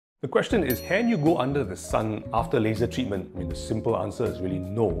The question is, can you go under the sun after laser treatment? I mean, the simple answer is really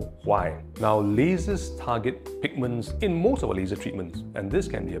no. Why? Now, lasers target pigments in most of our laser treatments, and this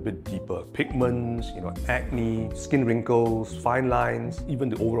can be a bit deeper. Pigments, acne, skin wrinkles, fine lines, even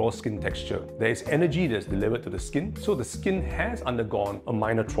the overall skin texture. There is energy that's delivered to the skin, so the skin has undergone a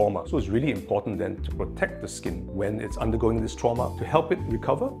minor trauma. So it's really important then to protect the skin when it's undergoing this trauma, to help it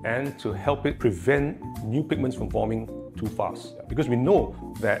recover and to help it prevent new pigments from forming too fast. Because we know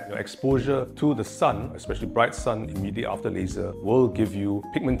that exposure to the sun, especially bright sun immediately after laser, will give you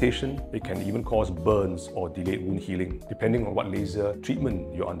pigmentation. It can even cause burns or delayed wound healing, depending on what laser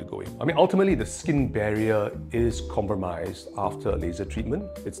treatment you're undergoing. I mean, ultimately, the skin barrier is compromised after a laser treatment.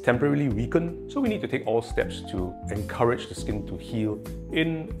 It's temporarily weakened, so we need to take all steps to encourage the skin to heal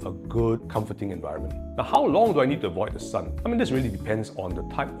in a good, comforting environment. Now, how long do I need to avoid the sun? I mean, this really depends on the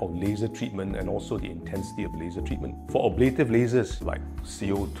type of laser treatment and also the intensity of laser treatment. For ablative lasers like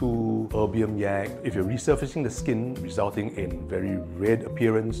CO2, erbium yak, if you're resurfacing the skin resulting in very red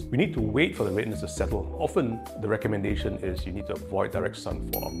appearance, we need to wait for the redness to settle. Often, the recommendation is you need to avoid direct sun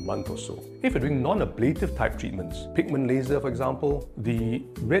for a month or so. If you're doing non-ablative type treatments, pigment laser for example, the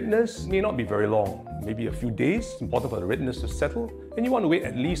redness may not be very long, maybe a few days. It's important for the redness to settle, and you want to wait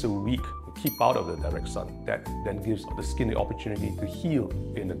at least a week to keep out of the direct sun. That then gives the skin the opportunity to heal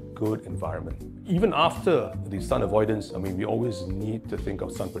in a good environment. Even after the sun avoidance, I mean, we always need to think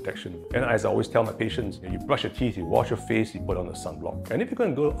of sun protection. And as I always tell my patients, you brush your teeth, you wash your face, you put on a sunblock. And if you're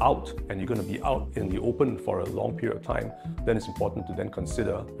going to go out and you're going to be out in the open for a long period of time, then it's important to then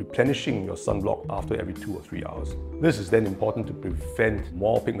consider replenishing your sunblock after every 2 or 3 hours. This is then important to prevent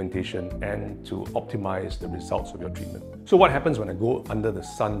more pigmentation and to optimize the results of your treatment. So what happens when I go under the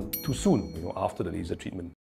sun too soon, after the laser treatment?